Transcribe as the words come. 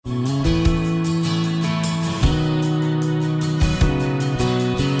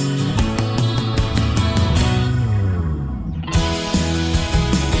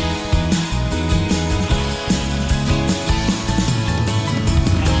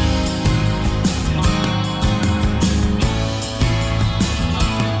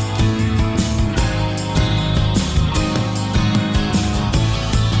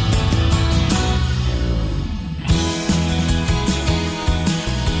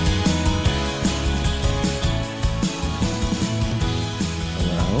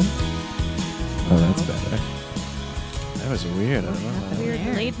was weird. I don't know.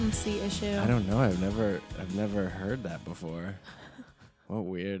 Weird latency issue. I don't know. I've never heard that before. What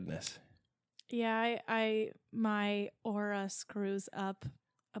weirdness. Yeah, my Aura screws up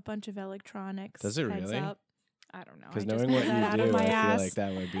a bunch of electronics. Does it Heads really? Up. I don't know. Because I just knowing what pulled that out you of do, my I feel ass. like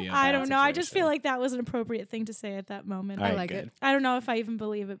that would be a I bad don't know. I just feel situation. like that was an appropriate thing to say at that moment. All right, I like good. it. I don't know if I even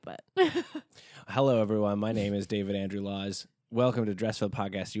believe it, but Hello, everyone. My name is David Andrew Laws. Welcome to Dressfield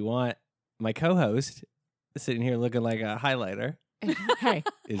Podcast. You want my co-host sitting here looking like a highlighter Hey,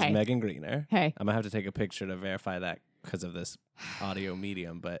 is Hey. Megan Greener. hey. I'm gonna have to take a picture to verify that because of this audio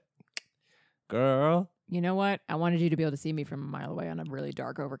medium. But girl, You know what? I wanted you to be able to see me from a mile away on a really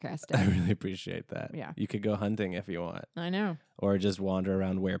dark, overcast I day. really appreciate that. Yeah. You could go hunting if you want, I know. or just wander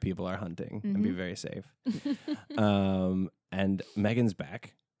around where people are hunting and be Mhm. very safe. And Megan's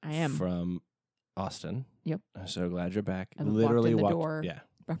back. I am. from Austin. Yep. I'm so glad you're back. I walked Literally in the walked door. Yeah.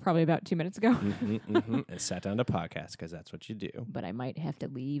 Probably about 2 minutes ago. And sat down to podcast because that's what you do. But I might have to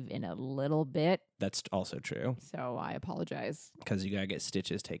leave in a little bit, That's also true so I apologize. because you gotta get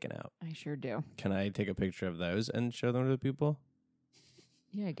stitches taken out. I sure do. Can I take a picture of those and show them to the people?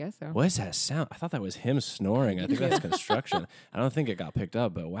 Yeah, I guess so. What is that sound? I thought that was him snoring. I think that's construction. I don't think it got picked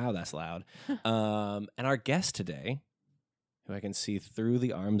up, but wow, that's loud. And our guest today, who I can see through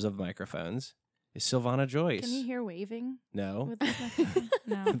the arms of microphones, is Silvana Joyce. can you hear waving No. with this microphone?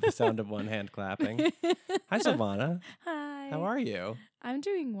 No. The sound of one hand clapping. Hi, Silvana. Hi. How are you? I'm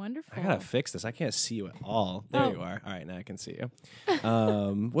doing wonderful. I gotta fix this. I can't see you at all. There Oh. you are. All right, now I can see you.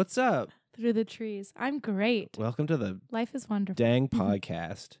 What's up? Through the trees. I'm great. Welcome to the Life is wonderful. dang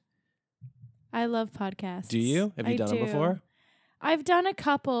podcast. I love podcasts. Do you? Have you done them before? I've done a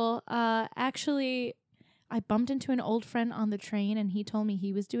couple. Actually, I bumped into an old friend on the train, and he told me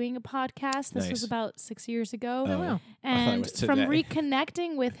he was doing a podcast. This Nice. was about 6 years ago. Oh. wow. I thought it And was from today.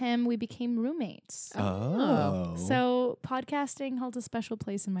 reconnecting with him, we became roommates. Oh. So podcasting holds a special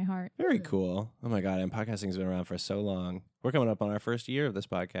place in my heart. Very cool. Oh my God. And podcasting's been around for so long. We're coming up on our first year of this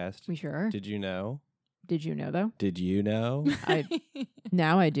podcast. We sure. Did you know? Did you know, though? Did you know?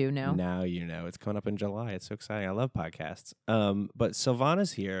 Now I do know. Now you know. It's coming up in July. It's so exciting. I love podcasts. But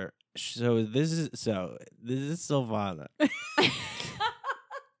Silvana's here. So this is Silvana.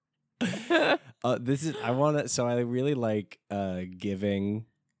 This is I want to. So I really like giving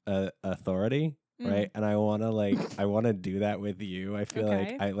authority, right? And I want to do that with you. I feel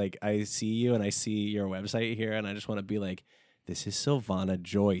Okay. like I see you and I see your website here, and I just want to be like, this is Silvana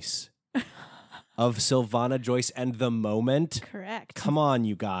Joyce of Silvana Joyce and the Moment. Correct. Come on,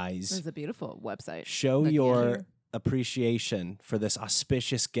 you This guys, is a beautiful website. show Thank your you. appreciation for this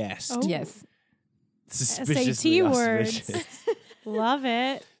auspicious guest. Oh. Yes. Suspiciously SAT words. auspicious. Love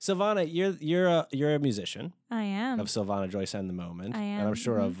it. Silvana, you're a musician I am. of Silvana Joyce and the Moment, I and I'm am,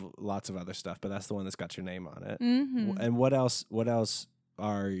 sure mhm. of lots of other stuff, but that's the one that's got your name on it. Mm-hmm. And what else? What else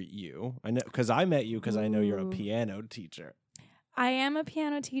are you? I know because I met you because I know you're a Ooh. piano teacher. I am a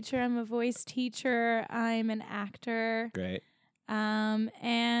piano teacher. I'm a voice teacher. I'm an actor. Great. And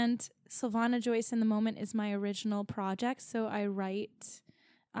Silvana Joyce in the Moment is my original project. So I write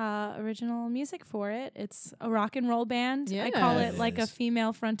original music for it. It's a rock and roll band. I call Yes. it like a Yes.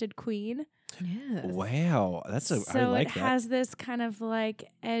 female fronted queen. Yes. Wow, I So like it that. has this kind of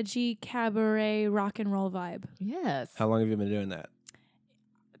like edgy cabaret rock and roll vibe. Yes. How long have you been doing that?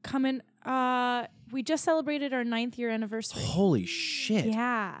 Coming, we just celebrated our 9th year anniversary. Holy shit!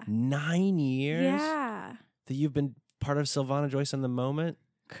 Yeah. 9 years Yeah. that you've been part of Silvana Joyce and the Moment.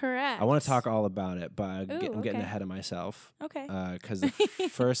 Correct. I want to talk all about it, but I'm Ooh, getting okay. ahead of myself. Okay. Because the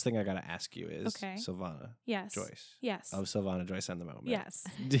first thing I got to ask you is Okay. Silvana Yes. Joyce Yes. of Silvana Joyce and the Moment. Yes.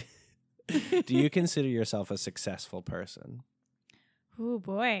 Do you consider yourself a successful person? Oh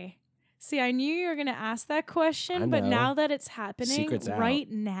boy. See, I knew you were going to ask that question, but know. now that it's happening Secret's out. right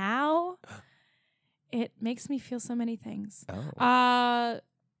now, it makes me feel so many things. Oh,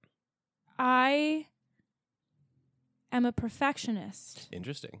 I am a perfectionist.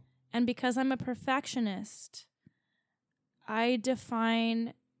 interesting. And because I'm a perfectionist, I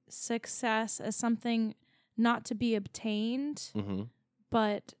define success as something not to be obtained, Mm-hmm.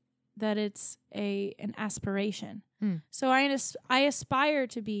 but that it's an aspiration. Mm. So I aspire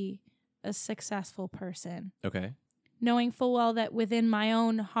to be a successful person, Okay. knowing full well that within my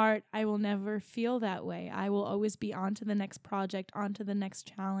own heart, I will never feel that way. I will always be on to the next project, on to the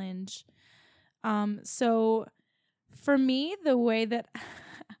next challenge. So for me, the way that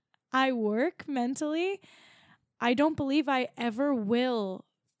I work mentally, I don't believe I ever will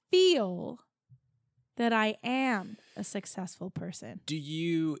feel that I am a successful person. Do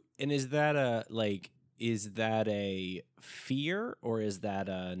you, and is that a, like, is that a fear, or is that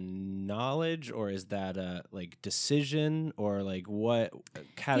a knowledge, or is that a like decision, or like what?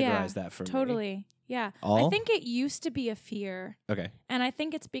 Categorize that for me. Totally. Yeah. All? I think it used to be a fear. Okay. And I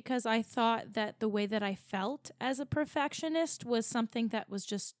think it's because I thought that the way that I felt as a perfectionist was something that was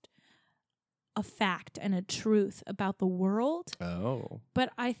just a fact and a truth about the world. Oh.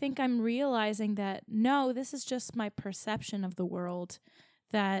 But I think I'm realizing that, no, this is just my perception of the world,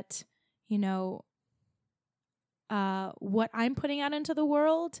 that, you know, what I'm putting out into the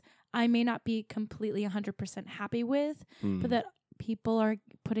world, I may not be completely 100% happy with, but that people are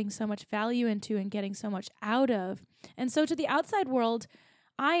putting so much value into and getting so much out of. And so to the outside world,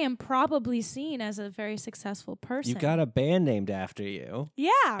 I am probably seen as a very successful person. You got a band named after you. Yeah,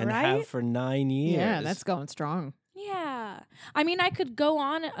 and right? have for 9 years. Yeah, that's going strong. Yeah. I mean, I could go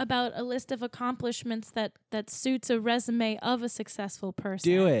on about a list of accomplishments that suits a resume of a successful person.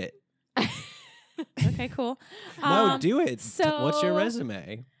 Do it. Okay, cool. No, do it. What's your so-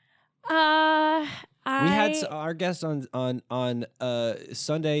 resume? We We had our guest on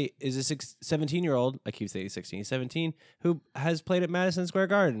Sunday is a 17-year-old. I keep saying 16. He's 17, who has played at Madison Square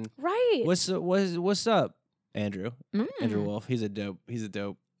Garden. right. What's up, Andrew? Mm. Andrew Wolf. He's a dope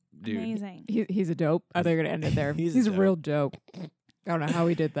dude. Amazing. He's a dope. I thought you were gonna end it there. He's He's a a real dope. I don't know how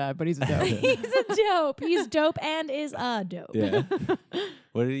he did that, but he's a dope. He's a dope. He's dope and is a dope. Yeah.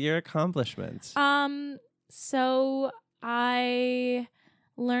 What are your accomplishments? So I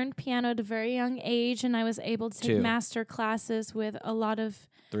learned piano at a very young age, and I was able to take 2. master classes with a lot of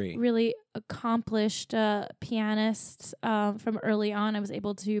 3. really accomplished pianists from early on. I was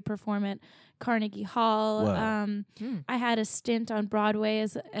able to perform at Carnegie Hall. Wow. I had a stint on Broadway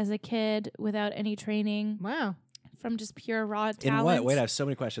as a kid without any training, Wow. from just pure raw In talent. what? Wait, I have so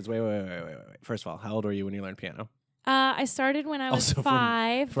many questions. Wait. First of all, how old were you when you learned piano? I started when I was Also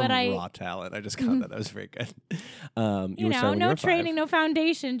 5, From but I, raw talent. I just got that. That was very good. you were know, starting when you no were training, 5. no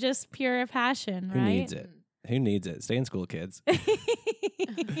foundation, just pure passion, Who right? needs it? Who needs it? Stay in school, kids.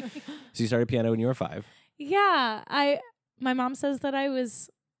 So you started piano when you were 5. Yeah, my mom says that I was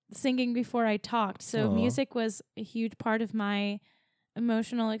singing before I talked, so Aw. music was a huge part of my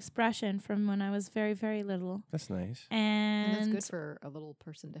emotional expression from when I was very, very little. That's nice. And And that's good for a little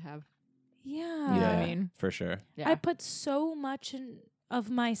person to have. yeah, You know what I mean? For sure. Yeah. I put so much of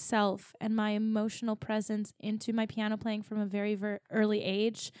myself and my emotional presence into my piano playing from a very, very early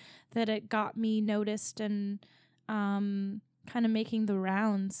age that it got me noticed and kind of making the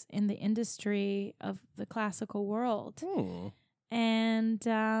rounds in the industry of the classical world. Hmm. And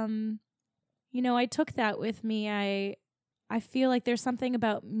you know, I took that with me. I feel like there's something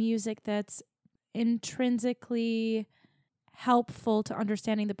about music that's intrinsically helpful to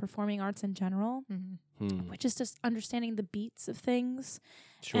understanding the performing arts in general, which is just understanding the beats of things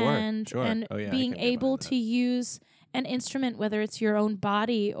Sure. and sure. and Oh, yeah, I being can get able behind to use an instrument, whether it's your own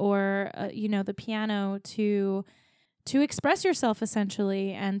body or you know, the piano, to express yourself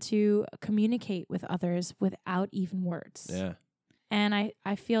essentially and to communicate with others without even words. that. Yeah. And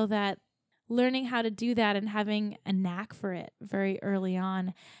I feel that learning how to do that and having a knack for it very early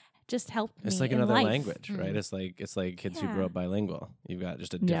on just helped me. It's like in another life. language, right? It's like kids who grow Yeah. up bilingual. You've got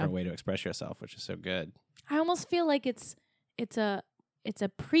just a different way to express yourself, which is so good. I almost feel like it's a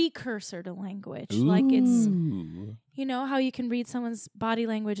precursor to language. Like it's, Ooh. you know, how you can read someone's body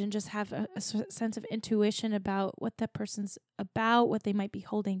language and just have a sense of intuition about what that person's about, what they might be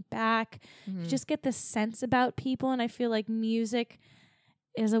holding back. You just get the sense about people, and I feel like music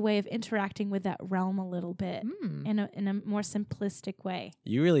is a way of interacting with that realm a little bit in a more simplistic way.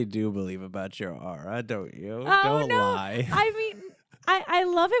 You really do believe about your aura, don't you? Oh, Don't no. lie. I mean, I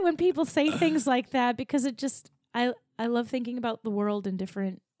love it when people say things like that because it just I love thinking about the world in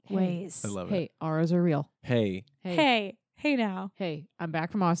different ways. I love Hey, it. auras are real. Hey, Hey now. Hey, I'm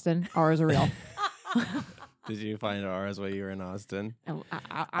back from Austin. Auras are real. did you find auras while you were in Austin? And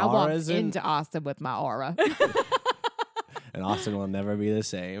I walked Auras in- into Austin with my aura. And Austin will never be the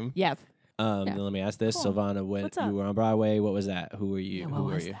same. Yes. Then Yeah. let me ask this, Cool. Sylvana. When What's up? you were on Broadway, what was that? Who were you? Yeah, Who what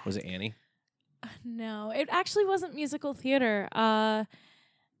were was you? that? Was it Annie? No, it actually wasn't musical theater.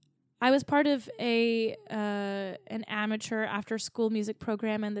 I was part of an amateur after school music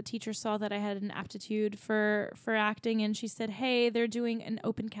program, and the teacher saw that I had an aptitude for acting, and she said, "Hey, they're doing an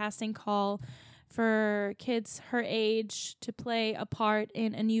open casting call for kids her age to play a part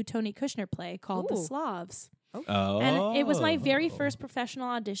in a new Tony Kushner play called The Ooh. Slavs." Oh. And it was my very first professional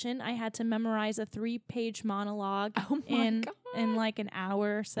audition. I had to memorize a 3-page monologue Oh my in God. like an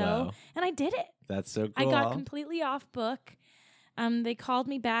hour or so, Wow. and I did it. That's so cool. I got completely off book. They called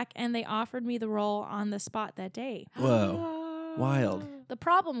me back and they offered me the role on the spot that day. Whoa. Wild. The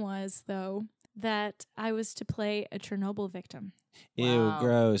problem was, though, that I was to play a Chernobyl victim. Ew, Wow.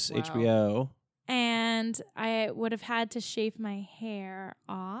 gross. Wow. HBO. And I would have had to shave my hair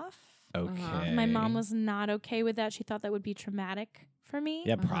off. Okay. My mom was not okay with that. She thought that would be traumatic for me.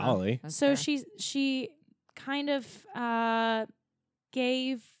 Yeah, probably. That's So fair. she kind of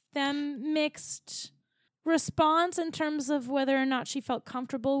gave them mixed response in terms of whether or not she felt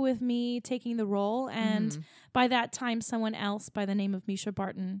comfortable with me taking the role. And Mhm. by that time, someone else by the name of Misha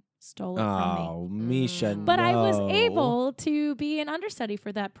Barton stole it from me. Oh, Misha, Mm. But I was no. able to be an understudy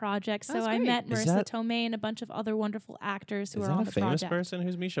for that project. So That's I great. met Is Marissa that- Tomei and a bunch of other wonderful actors who Is are that on a the famous project. person?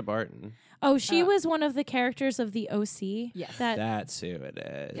 Who's Misha Barton? Oh, she Uh, was one of the characters of the OC. Yes. That's who it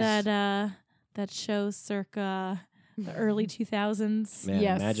is. That show circa the early 2000s. Man,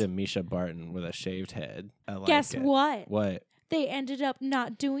 Yes. imagine Misha Barton with a shaved head. I like Guess it. what? What? They ended up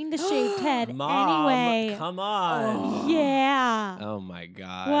not doing the shaved head Mom, anyway. come on. Yeah. Oh my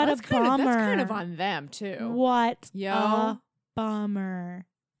god. What a That's kind of bummer. on them too. What Yo. a bummer.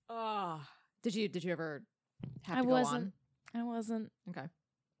 Oh. Did you ever have I to go wasn't. I wasn't. on? Okay.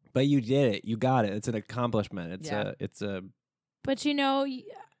 But you did it. You got it. It's an accomplishment. It's a But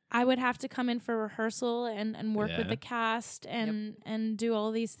I would have to come in for rehearsal and work Yeah. with the cast and do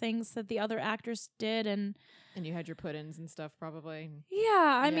all these things that the other actors did. And And you had your put-ins and stuff probably.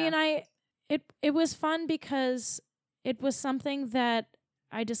 yeah, I Yeah. mean, it was fun because it was something that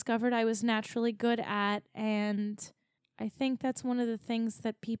I discovered I was naturally good at. And I think that's one of the things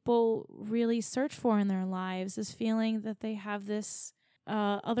that people really search for in their lives is feeling that they have this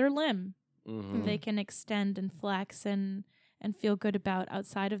other limb mhm. they can extend and flex and feel good about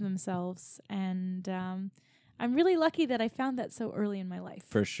outside of themselves. And I'm really lucky that I found that so early in my life.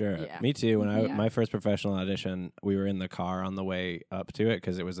 For sure. Yeah. Me too. When Yeah. my first professional audition, we were in the car on the way up to it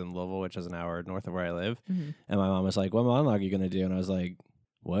because it was in Louisville, which is an hour north of where I live. Mhm. And my mom was like, "What monologue are you gonna do?" And I was like,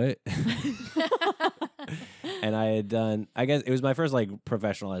 "What?" And I had done. I guess it was my first like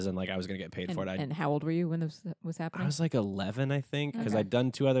professional, as in like I was gonna get paid for it. And how old were you when this was I happening? was like 11, I think, because Okay. I'd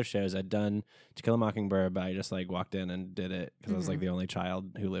done 2 other shows. I'd done To Kill a Mockingbird, but I just like walked in and did it because I was like Mhm. the only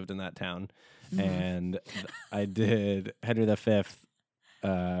child who lived in that town. Mhm. And I did Henry V,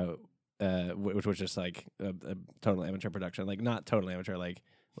 which was just like a total amateur production, like not totally amateur, like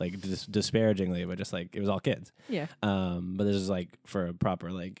disparagingly, but just like it was all kids. Yeah. But this is like for a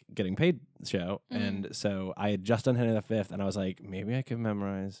proper like getting paid show, and so I had just done Henry V, and I was like, maybe I could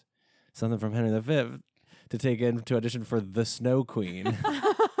memorize something from Henry V to take in to audition for the Snow Queen.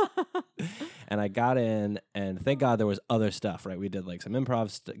 And I got in, and thank God there was other stuff, right? We did like some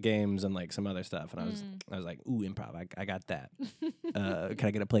improv games and like some other stuff, and I was like, ooh, improv, I got that. Can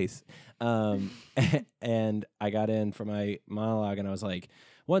I get a place? And I got in for my monologue, and I was like,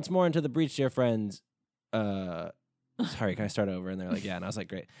 once more into the breach, dear friends. Sorry, can I start over? And they're like, yeah. And I was like,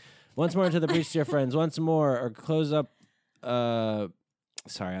 great. Once more into the breach, dear friends. Once more, or close up.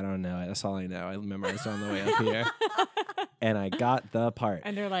 Sorry, I don't know. That's all I know. I memorized it on the way up here, and I got the part.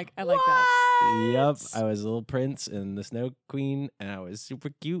 And they're like, I like that. Yep, I was a little prince in the Snow Queen, and I was super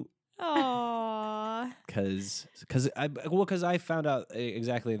cute. Aww. Because I found out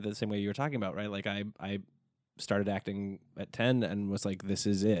exactly the same way you were talking about, right? Like I started acting at 10 and was like, this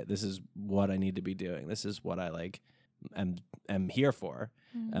is it. This is what I need to be doing. This is what I like am here for.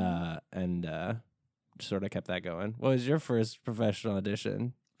 And sort of kept that going. What was your first professional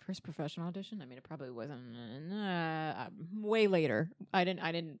audition? First professional audition? I mean, it probably wasn't way later. I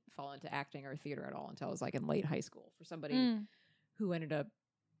didn't fall into acting or theater at all until I was like in late high school. For somebody who ended up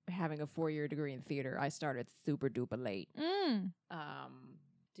having a 4-year degree in theater, I started super duper late.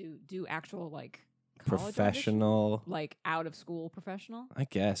 Do actual like college Professional, audition? Like out of school professional. I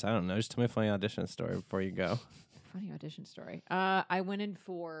guess. I don't know. Just tell me a funny audition story before you go. Funny audition story. I went in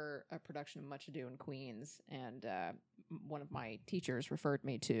for a production of Much Ado in Queens, and one of my teachers referred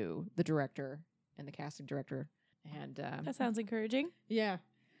me to the director and the casting director. And That sounds encouraging. yeah.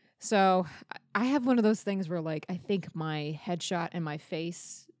 So I have one of those things where, like, I think my headshot and my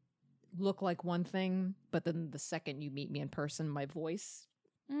face look like one thing, but then the second you meet me in person, my voice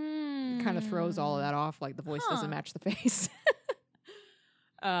kind of throws all of that off. Like, the voice Huh. doesn't match the face.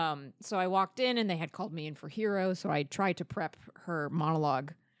 So I walked in, and they had called me in for Hero, so I tried to prep her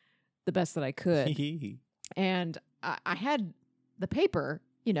monologue the best that I could. And I had the paper,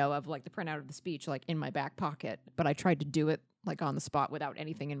 you know, of like the printout of the speech, like in my back pocket, but I tried to do it like on the spot without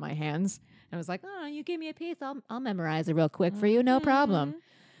anything in my hands. And I was like, oh, you give me a piece, I'll memorize it real quick for you, no problem.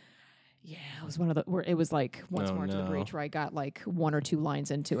 Yeah, it was one of the where it was like once Oh, more into the no. breach where I got like 1 or 2 lines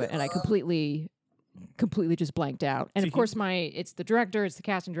into it, and I completely just blanked out. And of course, it's the director, it's the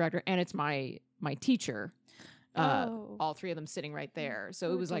casting director, and it's my teacher. Oh. all three of them sitting right there. So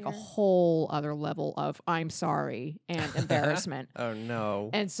Oh, it was like a dear. whole other level of I'm sorry and embarrassment. Oh no.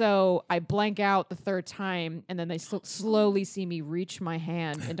 And so I blank out the third time, and then they slowly see me reach my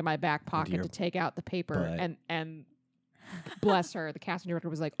hand into my back pocket your to take out the paper, butt. and bless her, the casting director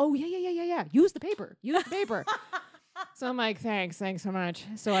was like, "Oh yeah, use the paper, use the paper." So I'm like, thanks so much.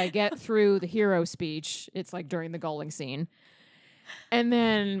 So I get through the hero speech. It's like during the gulling scene. And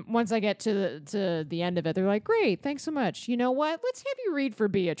then once I get to the end of it, they're like, "Great, thanks so much. You know what? Let's have you read for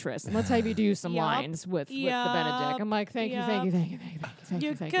Beatrice, and let's have you do some Yup. lines with the Yup. Benedict." I'm like, "Thank you."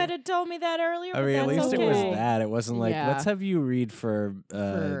 You could have told me that earlier. I but mean, at that's least okay. it was that. It wasn't like, Yeah. let's have you read for,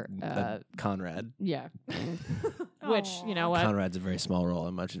 Conrad. Yeah. Which, you know what? Conrad's a very small role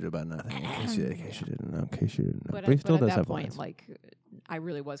in Much Ado About Nothing. In case you didn't know. But, he still at does that have point, lines. like, I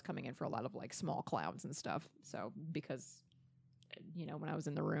really was coming in for a lot of like small clowns and stuff. So because, you know, when I was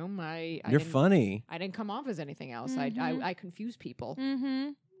in the room, I You're didn't, funny. I didn't come off as anything else. Mhm. I confuse people. Mm-hmm.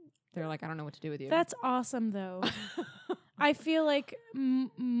 They're like, I don't know what to do with you. That's awesome, though. I feel like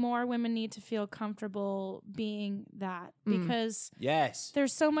more women need to feel comfortable being that because Yes.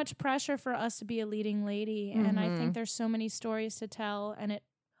 there's so much pressure for us to be a leading lady, and I Mhm. think there's so many stories to tell, and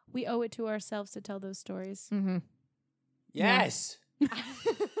we owe it to ourselves to tell those stories. Mm-hmm. Yes.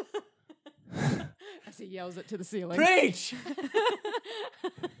 As he yells it to the ceiling. Preach.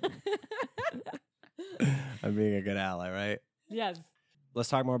 I'm being a good ally, right? Yes. Let's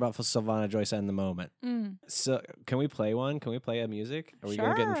talk more about Sylvana Joyce and the moment. Mm. So, can we play one? Can we play a music? Are we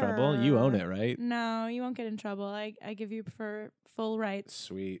gonna get in trouble? You own it, right? No, you won't get in trouble. I give you for full rights.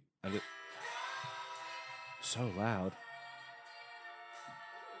 Sweet. So loud.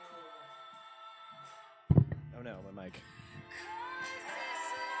 Oh no, my mic.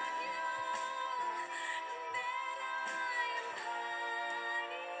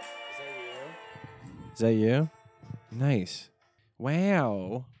 Is that you? Nice.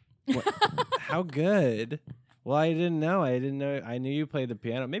 Wow. How good. Well, I didn't know. I knew you played the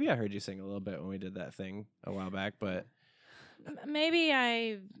piano. Maybe I heard you sing a little bit when we did that thing a while back, but Maybe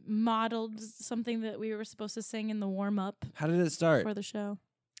I modeled something that we were supposed to sing in the warm up how did it start? for the show.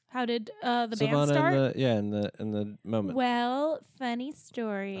 How did the band Sylvana start? in the moment. Well, funny Oh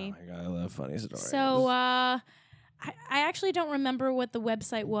story. my god, I love funny stories. So I actually don't remember what the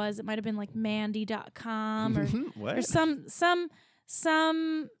website was. It might have been like Mandy.com or what? or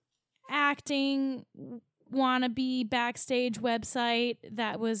some acting wannabe backstage website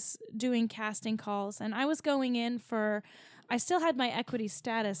that was doing casting calls, and I was going in for. I still had my equity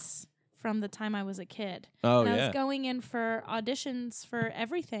status from the time I was a kid. Oh and I yeah. was going in for auditions for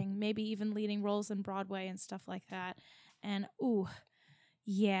everything, maybe even leading roles in Broadway and stuff like that. And ooh,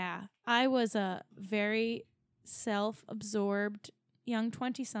 yeah, I was a very self-absorbed young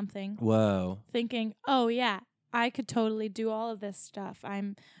 20-something Whoa. thinking, "Oh yeah, I could totally do all of this stuff.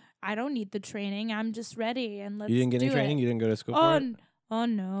 I don't need the training. I'm just ready and let's You didn't get do any training? it." You didn't go to school Oh, for it? oh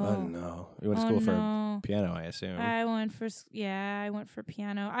no. Oh no. You went to Oh, school for no. piano, I assume. I went for I went for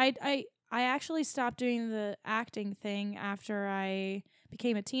piano. I actually stopped doing the acting thing after I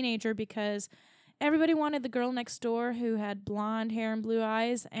became a teenager because everybody wanted the girl next door who had blonde hair and blue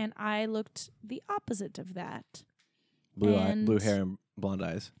eyes, and I looked the opposite of that. blue and- hair and blonde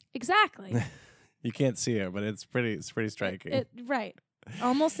eyes. Exactly. You can't see her, but it's pretty striking. Right.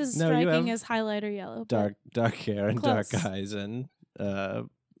 Almost as No, you striking have as highlighter yellow. but- dark hair and Close. dark eyes and I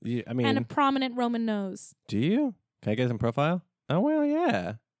mean, and a prominent Roman nose. do you? Can I get some profile? Oh well,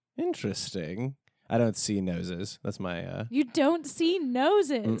 yeah. Interesting. I don't see noses. That's my You don't see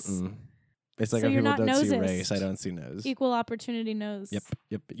noses. mm-mm. It's like So if you're people not don't see nosist. race, I don't see nose. Equal opportunity nose.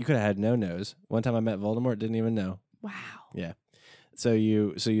 Yep. You could have had no nose. One time I met Voldemort, didn't even know. Wow. So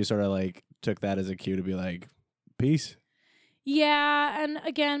you sort of like took that as a cue to be like, peace. Yeah, and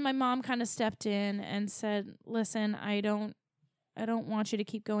again, my mom kind of stepped in and said, "Listen, I don't want you to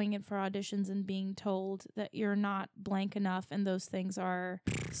keep going in for auditions and being told that you're not blank enough, and those things are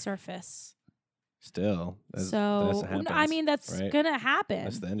surface." Still, that's So, happens, I mean, that's right? gonna happen.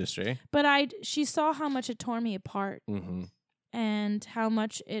 That's the industry. But she saw how much it tore me apart Mm-hmm. and how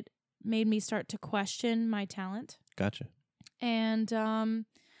much it made me start to question my talent. Gotcha. And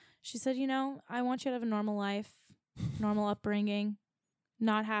she said, I want you to have a normal life, normal upbringing,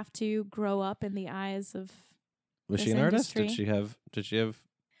 not have to grow up in the eyes of Was this she an artist? industry. Did she have?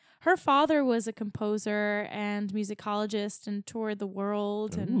 Her father was a composer and musicologist and toured the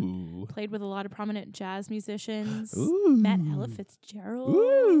world and Ooh. played with a lot of prominent jazz musicians. Ooh. Met Ella Fitzgerald.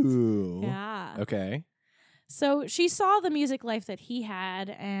 Ooh. Yeah. Okay. So she saw the music life that he had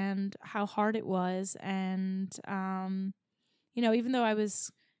and how hard it was. And, even though I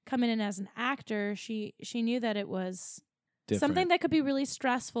was coming in as an actor, she knew that it was Different. something that could be really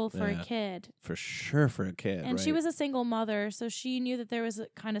stressful for a Yeah. kid. For sure for a kid. And she right? was a single mother, so she knew that there was a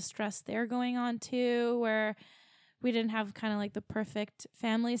kind of stress there going on too, where we didn't have kind of like the perfect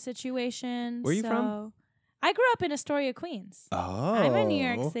family situation. Where are you from? So I grew up in Astoria, Queens. Oh. I'm a New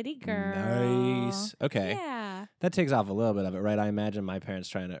York City girl. Nice. Okay. Yeah. That takes off a little bit of it, right? I imagine my parents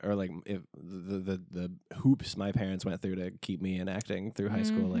trying to, or like if the hoops my parents went through to keep me in acting through high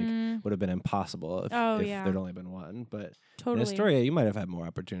school, like Mhm. would have been impossible if, Oh, if yeah. there'd only been one. But Totally. in Astoria, you might have had more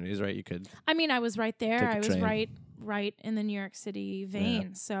opportunities, right? You could. I mean, I was right there. Take a I was train. right in the New York City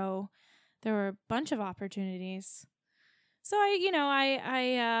vein. So there were a bunch of opportunities. So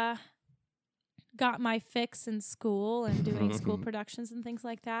I got my fix in school and doing school productions and things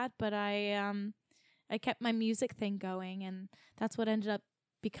like that. But I kept my music thing going, and that's what ended up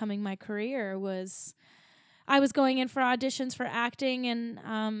becoming my career. Was I was going in for auditions for acting,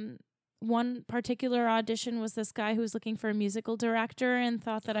 and one particular audition was this guy who was looking for a musical director and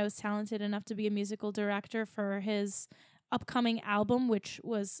thought that I was talented enough to be a musical director for his upcoming album, which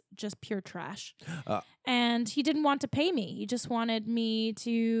was just pure trash. And he didn't want to pay me. He just wanted me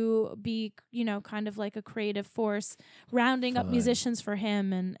to be, kind of like a creative force, rounding up Fun. musicians for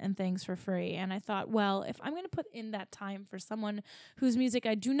him and things for free. And I thought, well, if I'm going to put in that time for someone whose music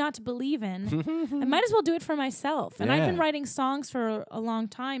I do not believe in, I might as well do it for myself. And I've been Yeah. writing songs for a long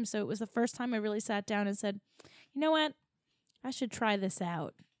time, so it was the first time I really sat down and said, you know what? I should try this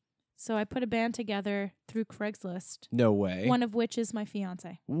out. So I put a band together through Craigslist, No way. one of which is my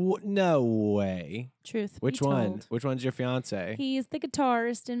fiance. No way. Truth Which be one? told. Which one's your fiance? He's the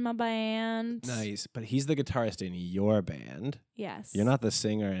guitarist in my band. Nice. But he's the guitarist in your band. Yes. You're not the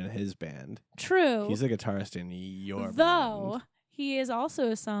singer in his band. True. He's the guitarist in your Though band. he is also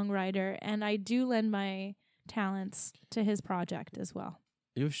a songwriter, and I do lend my talents to his project as well.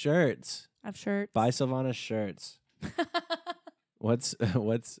 You have shirts. I've shirts. Buy Sylvana's shirts. What's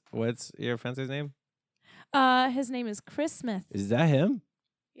your fiance's name? His name is Chris Smith. Is that him?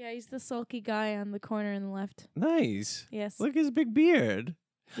 Yeah, he's the sulky guy on the corner in the left. Nice. Yes. Look at his big beard.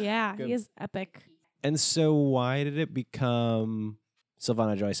 Yeah, Good. he is epic. And so why did it become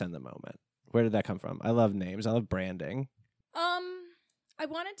Sylvana Joyce and the Moment? Where did that come from? I love names. I love branding. I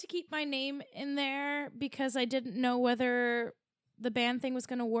wanted to keep my name in there because I didn't know whether the band thing was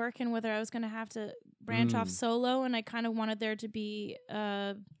going to work and whether I was going to have to branch off solo, and I kind of wanted there to be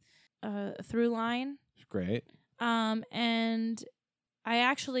a through line. Great. And I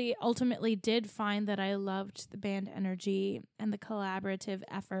actually ultimately did find that I loved the band energy and the collaborative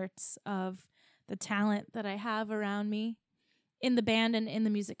efforts of the talent that I have around me in the band and in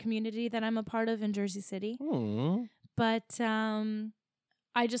the music community that I'm a part of in Jersey City. But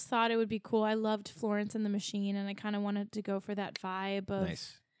I just thought it would be cool. I loved Florence and the Machine, and I kind of wanted to go for that vibe of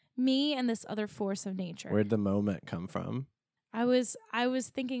Nice. me and this other force of nature. Where'd the moment come from? I was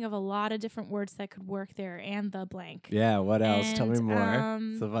thinking of a lot of different words that could work there, and the blank. Yeah, what else? Tell me And, more.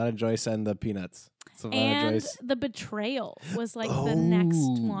 um, Sylvana Joyce and the Peanuts. Sylvana And Joyce. the betrayal was like the next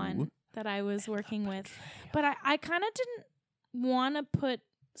Oh. one that I was working with. But I kind of didn't want to put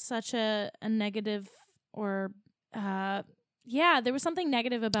such a negative or there was something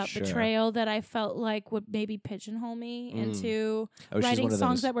negative about Sure. betrayal that I felt like would maybe pigeonhole me into Oh, she's writing one of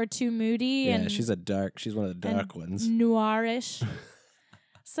songs those. that were too moody Yeah, and she's one of the dark ones. noirish.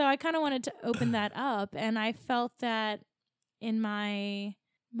 So I kind of wanted to open that up, and I felt that in my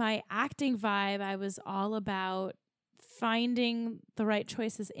acting vibe, I was all about finding the right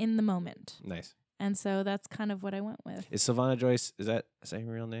choices in the moment. Nice. And so that's kind of what I went with. Is Sylvana Joyce, is that your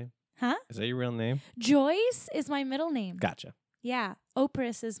real name? Huh? Is that your real name? Joyce is my middle name. Gotcha. Yeah.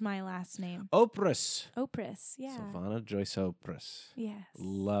 Opress is my last name. Opress. Opress. Yeah. Sylvana Joyce Opress. Yes.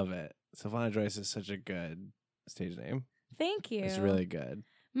 Love it. Sylvana Joyce is such a good stage name. Thank you. It's really good.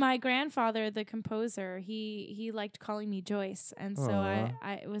 My grandfather, the composer, he liked calling me Joyce, and so Aw.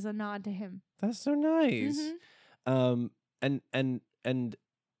 I it was a nod to him. That's so nice. Mhm. And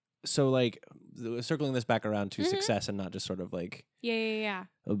so like circling this back around to Mhm. success and not just sort of like Yeah.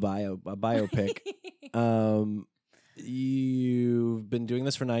 a biopic. You've been doing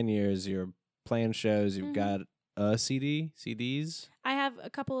this for 9 years. You're playing shows. You've Mhm. got a CDs, I have a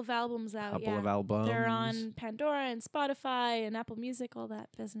couple of albums out. couple yeah. of albums. They're on Pandora and Spotify and Apple Music, all that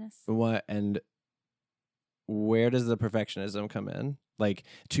business. What and where does the perfectionism come in? Like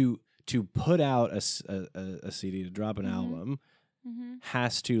to put out a CD, to drop an Mhm. album, Mm-hmm.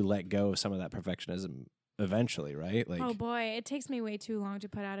 has to let go of some of that perfectionism eventually, right? Like, Oh boy, it takes me way too long to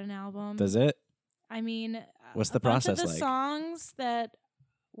put out an album. does it? I mean, What's a the bunch process of the like? songs that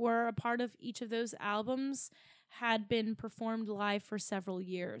were a part of each of those albums had been performed live for several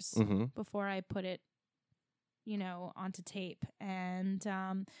years Mm-hmm. before I put it, onto tape. And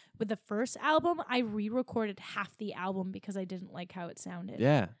with the first album, I re-recorded half the album because I didn't like how it sounded.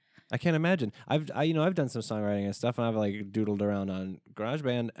 Yeah. I can't imagine. I've done some songwriting and stuff, and I've like doodled around on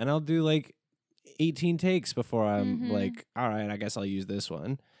GarageBand, and I'll do like 18 takes before I'm like, all right, I guess I'll use this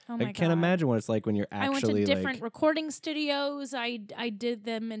one. Oh my I can't God. imagine what it's like when you're I went actually to different like, recording studios. I did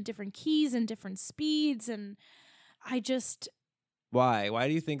them in different keys and different speeds, and I just why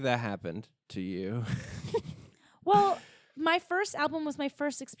do you think that happened to you? well, my first album was my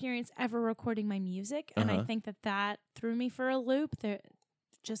first experience ever recording my music, and I Uh-huh. think that threw me for a loop.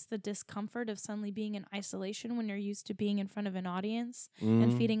 Just the discomfort of suddenly being in isolation when you're used to being in front of an audience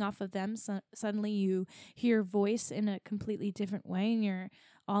and feeding off of them. So suddenly you hear your voice in a completely different way, and you're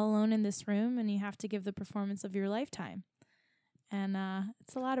all alone in this room, and you have to give the performance of your lifetime. And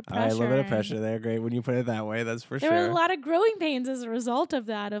it's a lot of pressure. A little bit of and pressure there. Great when you put it that way. That's for There sure. were a lot of growing pains as a result of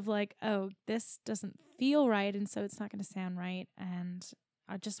that, of like, oh, this doesn't feel right, and so it's not going to sound right. And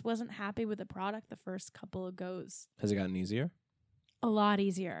I just wasn't happy with the product the first couple of goes. Has it gotten easier? A lot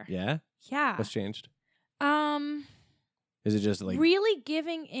easier. Yeah. Yeah. What's changed? Um, Is it just like really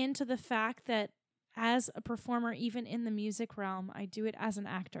giving into the fact that as a performer, even in the music realm, I do it as an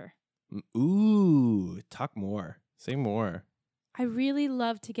actor. ooh, talk more. Say more. I really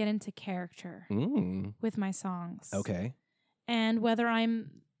love to get into character with my songs. Okay. And whether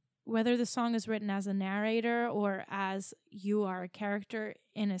the song is written as a narrator or as you are a character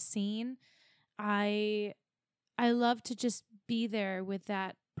in a scene, I love to just be there with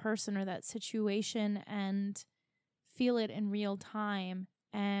that person or that situation and feel it in real time.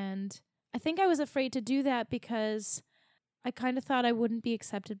 And I think I was afraid to do that because I kind of thought I wouldn't be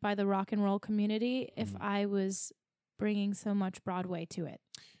accepted by the rock and roll community if I was bringing so much Broadway to it.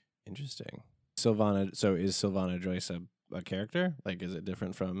 Interesting. Sylvana. So is Sylvana Joyce a character? Like, is it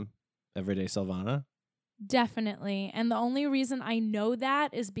different from everyday Sylvana? Definitely. And the only reason I know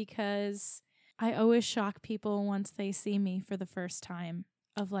that is because I always shock people once they see me for the first time.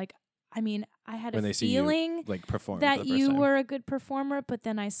 Of like, I mean, I had When a they see feeling you, like, perform for that the first you time. were a good performer, but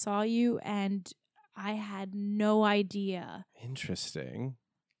then I saw you and I had no idea. Interesting.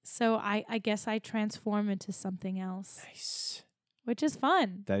 So I guess I transform into something else, Nice. which is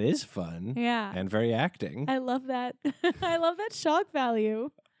fun. That is fun. Yeah. And very acting. I love that. I love that shock value.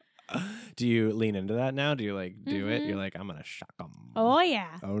 Do you lean into that now? Do you like do it? Mhm. You're like, I'm gonna shock them. Oh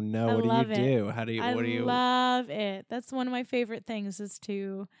yeah. Oh no! I What do love you it. do? How do you? I What do you? love it. That's one of my favorite things is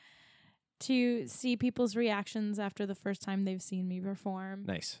to see people's reactions after the first time they've seen me perform.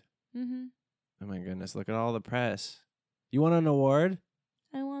 Nice. Mm-hmm. Oh my goodness! Look at all the press. You won an award?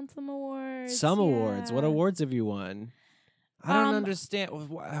 I want some awards. Some awards. What yeah. awards have you won? I don't Um, understand.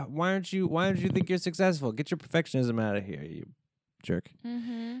 Why aren't you? Why don't you think you're successful? Get your perfectionism out of here, you jerk.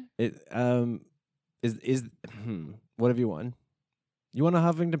 Mm-hmm. It is what have you won? You won a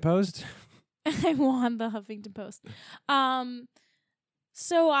Huffington Post? I won the Huffington Post.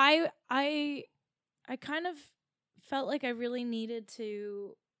 So I kind of felt like I really needed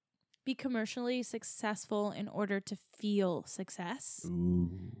to be commercially successful in order to feel success.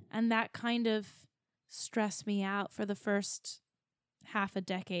 Ooh. And that kind of stressed me out for the first half a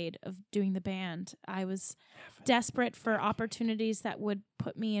decade of doing the band. I was desperate for opportunities that would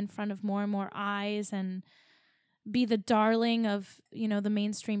put me in front of more and more eyes and be the darling of, the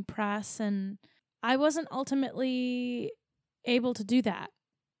mainstream press. And I wasn't ultimately able to do that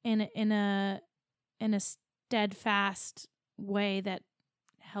in a steadfast way that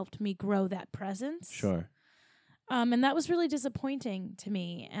helped me grow that presence. Sure. And that was really disappointing to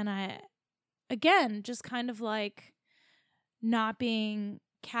me. And I, again, just kind of like not being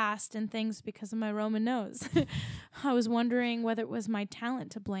cast in things because of my Roman nose. I was wondering whether it was my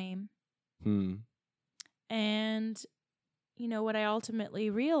talent to blame. And, what I ultimately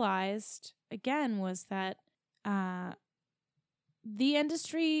realized, again, was that the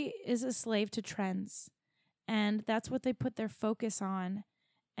industry is a slave to trends. And that's what they put their focus on.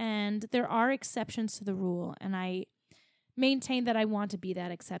 And there are exceptions to the rule. And I maintain that I want to be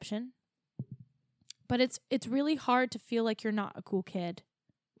that exception. But it's really hard to feel like you're not a cool kid.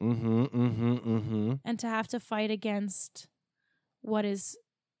 And to have to fight against what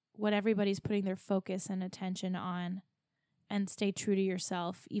everybody's putting their focus and attention on and stay true to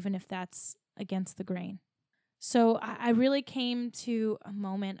yourself, even if that's against the grain. So I really came to a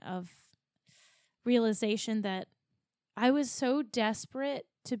moment of realization that I was so desperate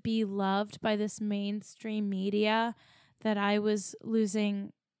to be loved by this mainstream media that I was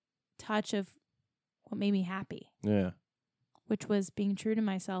losing touch of what made me happy. Yeah. Which was being true to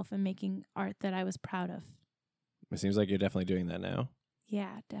myself and making art that I was proud of. It seems like you're definitely doing that now.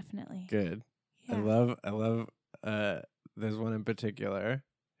 Yeah, definitely. Good. Yeah. I love there's one in particular.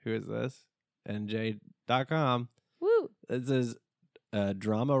 Who is this? NJ.com. Woo. It says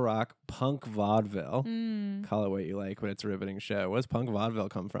drama rock punk vaudeville. Mm. Call it what you like, but it's a riveting show. What's punk vaudeville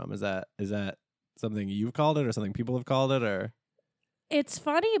come from? Is that something you've called it or something people have called it or? It's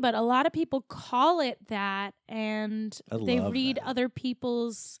funny, but a lot of people call it that, and they love read that. other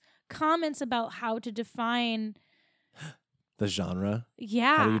people's comments about how to define. The genre?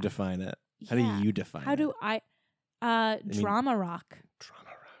 Yeah. How do you define it? How Yeah. do you define How it? do I? mean- Drama rock. Drama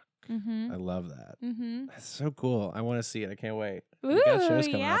rock. Mm-hmm. I love that. Mm-hmm. That's so cool. I want to see it. I can't wait. You got shows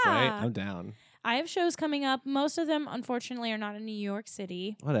coming up, right? yeah. I'm down. I have shows coming up. Most of them, unfortunately, are not in New York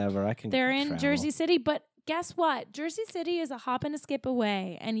City. Whatever. I can They're in travel. Jersey City, but guess what? Jersey City is a hop and a skip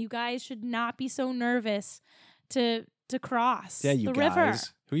away, and you guys should not be so nervous to cross Yeah, you the guys. river.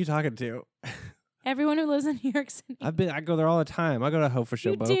 Who are you talking to? Everyone who lives in New York City. I go there all the time. I go to Hope for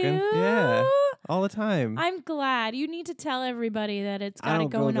You Showboken. do? Yeah. All the time. I'm glad. You need to tell everybody that it's I got it don't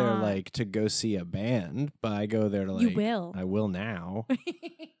go going there on. like to go see a band, but I go there to like You will. I will now.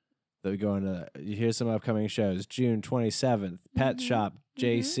 They're going to here's some upcoming shows. June 27th, Pet Mhm. Shop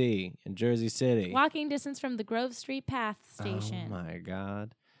JC in Jersey City. Walking distance from the Grove Street Path station. Oh my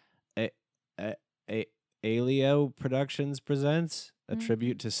god. Alio Productions presents a Mhm.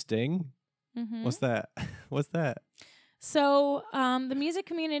 tribute to Sting. Mhm. What's that? What's that? So the music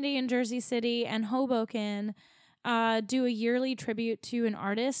community in Jersey City and Hoboken do a yearly tribute to an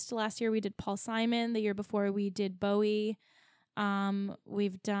artist. Last year we did Paul Simon. The year before we did Bowie.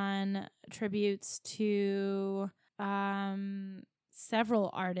 We've done tributes to several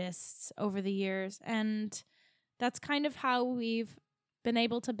artists over the years. And that's kind of how we've been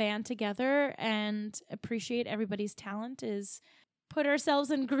able to band together and appreciate everybody's talent, is put ourselves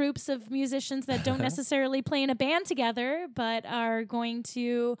in groups of musicians that don't necessarily play in a band together, but are going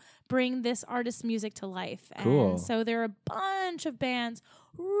to bring this artist's music to life. Cool. And so there are a bunch of bands,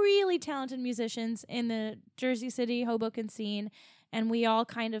 really talented musicians in the Jersey City, Hoboken scene, and we all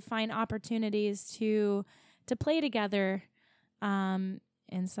kind of find opportunities to play together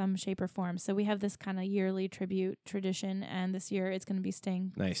in some shape or form. So we have this kind of yearly tribute tradition, and this year it's going to be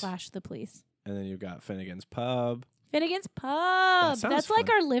Sting Nice. / The Police. And then you've got Finnegan's Pub. Finnegan's Pub. sounds That's like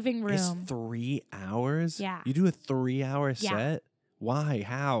fun. our living room. It's 3 hours? Yeah. You do a 3-hour Yeah. set? Why?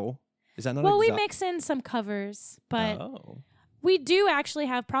 How? Is that not Well, we mix in some covers, but Oh. we do actually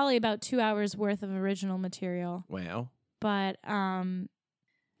have probably about 2 hours worth of original material. Wow. But Do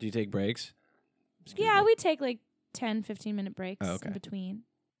you take breaks? Excuse yeah, me. we take like 10, 15-minute breaks Oh, okay. in between,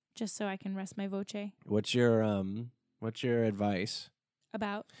 just so I can rest my voce. What's your advice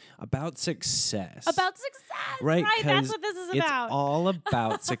about success? About success, Right, right? That's 'cause what this is It's about. all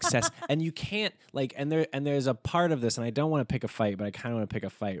about success, and you can't like, and there's a part of this, and I don't want to pick a fight, but I kind of want to pick a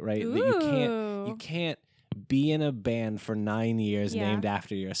fight, right? That you Ooh. can't be in a band for 9 years Yeah. named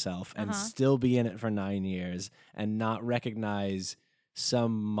after yourself, and Uh-huh. still be in it for 9 years, and not recognize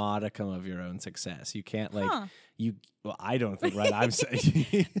some modicum of your own success. You can't like Huh. Well, I don't think right. I'm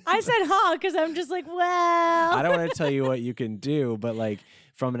saying. I said huh because I'm just like, well. I don't want to tell you what you can do, but like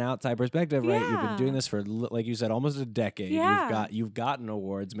from an outside perspective, right? You've been doing Yeah. this for, like you said, almost a decade. Yeah. You've gotten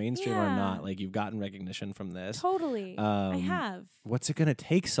awards, mainstream or Yeah. not. Like you've gotten recognition from this. Totally. I Um, have. What's it gonna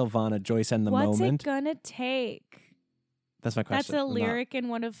take, Sylvana Joyce, and the What's moment? it gonna take? That's my That's question. a I'm not- lyric in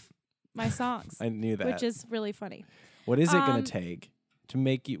one of my songs, I knew that. which is really funny. What is it gonna um, take to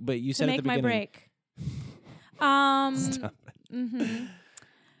make you? But you To said at make the my beginning. break. Stop it. Mhm.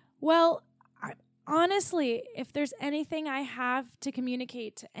 Well, honestly, if there's anything I have to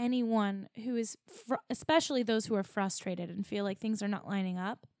communicate to anyone who is, especially those who are frustrated and feel like things are not lining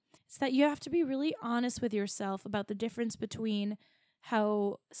up, it's that you have to be really honest with yourself about the difference between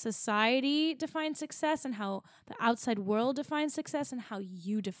how society defines success and how the outside world defines success and how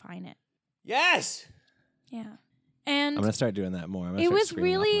you define it. Yes. Yeah. And I'm gonna start doing that more. I'm gonna it start was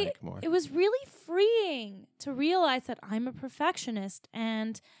screaming off really mic more. it was really freeing to realize that I'm a perfectionist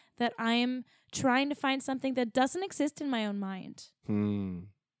and that I'm trying to find something that doesn't exist in my own mind.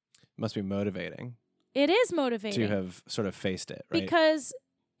 Must be motivating It is motivating to have sort of faced it, right? because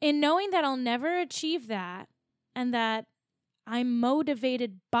in knowing that I'll never achieve that and that I'm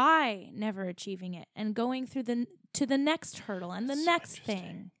motivated by never achieving it and going through to the next hurdle and the That's so next interesting.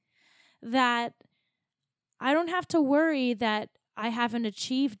 thing, that I don't have to worry that I haven't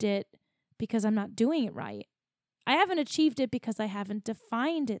achieved it because I'm not doing it right. I haven't achieved it because I haven't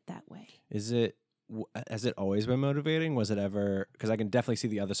defined it that way. Is it? Has it always been motivating? Was it ever? Because I can definitely see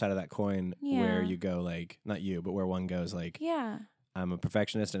the other side of that coin, where Yeah. you go like, not you, but where one goes like, Yeah. I'm a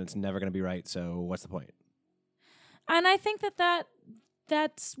perfectionist and it's never going to be right. So what's the point? And I think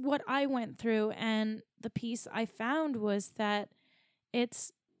that's what I went through. And the piece I found was that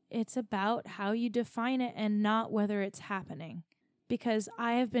it's about how you define it and not whether it's happening. Because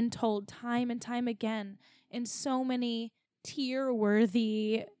I have been told time and time again in so many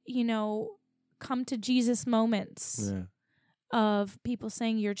tear-worthy, come to Jesus moments of people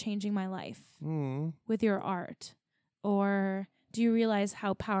saying, you're changing my life with your art. Or do you realize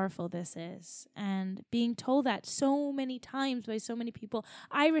how powerful this is? And being told that so many times by so many people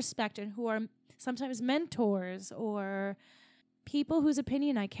I respect and who are sometimes mentors or people whose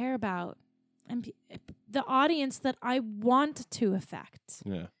opinion I care about. And the audience that I want to affect.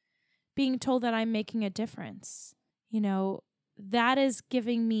 Yeah. Being told that I'm making a difference. That is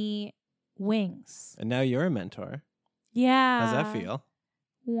giving me wings. And now you're a mentor. Yeah. How's that feel?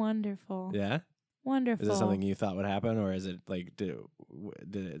 Wonderful. Yeah? Wonderful. Is it something you thought would happen, or is it like did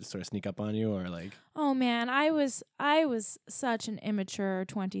it sort of sneak up on you, or like? Oh man, I was such an immature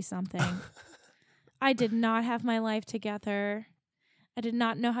 20-something. I did not have my life together. I did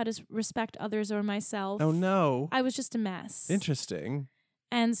not know how to respect others or myself. Oh no. I was just a mess. Interesting.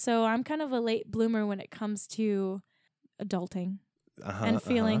 And so I'm kind of a late bloomer when it comes to adulting and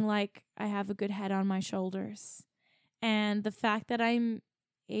feeling like I have a good head on my shoulders. And the fact that I'm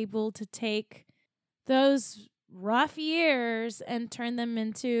able to take those rough years and turn them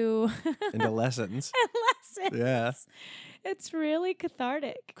into lessons. Yeah. It's really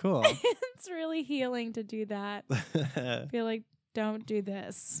cathartic. Cool. It's really healing to do that. I feel like, don't do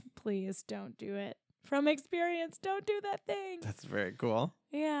this. Please don't do it. From experience, don't do that thing. That's very cool.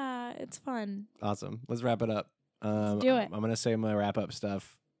 Yeah, it's fun. Awesome. Let's wrap it up. Let's do it. I'm gonna say my wrap up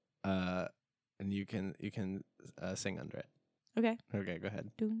stuff, and you can sing under it. Okay. Okay, go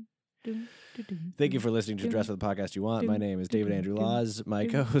ahead. Doom, doom, doom, Thank you for listening to Dress for the Podcast You Want. My name is David Andrew Laws. My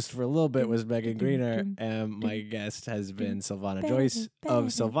co-host for a little bit was Megan Greener, and my guest has been Silvana Joyce of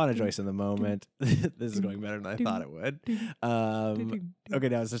Silvana Joyce in the Moment. This is going better than I thought it would. Okay,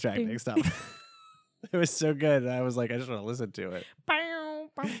 now it's distracting. Stop. It was so good. I was like, I just want to listen to it.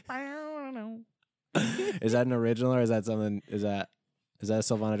 Is that an original, or is that something? Is that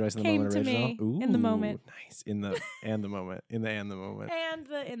Silvana Joyce in the Moment original? Came to me in the moment. Nice. In the moment. In the moment. In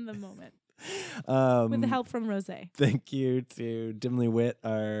the moment. With the help from Rose. Thank you to Dimly Wit,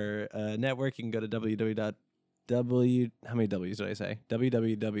 our network. You can go to how many W's did I say?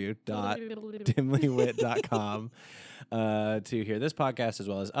 www.dimlywit.com to hear this podcast as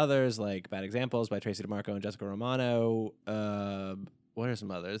well as others like Bad Examples by Tracy DeMarco and Jessica Romano. What are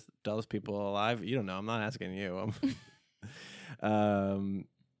some others? Dullest People Alive? You don't know. I'm not asking you.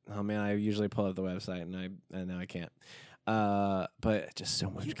 Oh man, I usually pull up the website and now I can't. But just so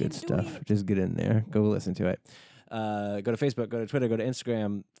much good stuff. Just get in there. Go listen to it. Go to Facebook, go to Twitter, go to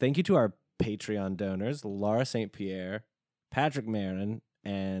Instagram. Thank you to our Patreon donors, Laura St. Pierre, Patrick Marin,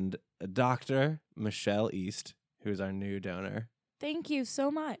 and Dr. Michelle East, who's our new donor. Thank you so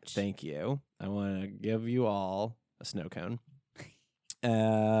much. Thank you. I want to give you all a snow cone.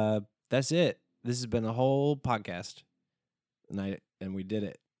 That's it. This has been a whole podcast. And we did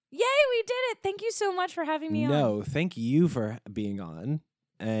it. Yay, we did it. Thank you so much for having me on. No, thank you for being on.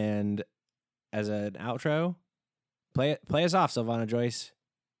 And as an outro, play us off, Silvana Joyce.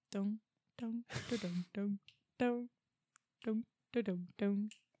 Dum dum dum dum dum dum dum dum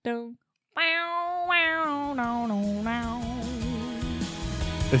dum. Wow wow no no no.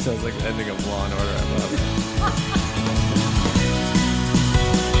 This sounds like the ending of Law and Order. I love it.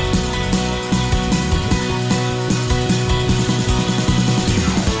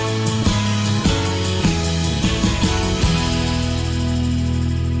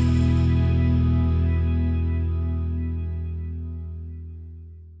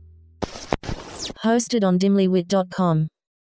 Hosted on dimlywit.com.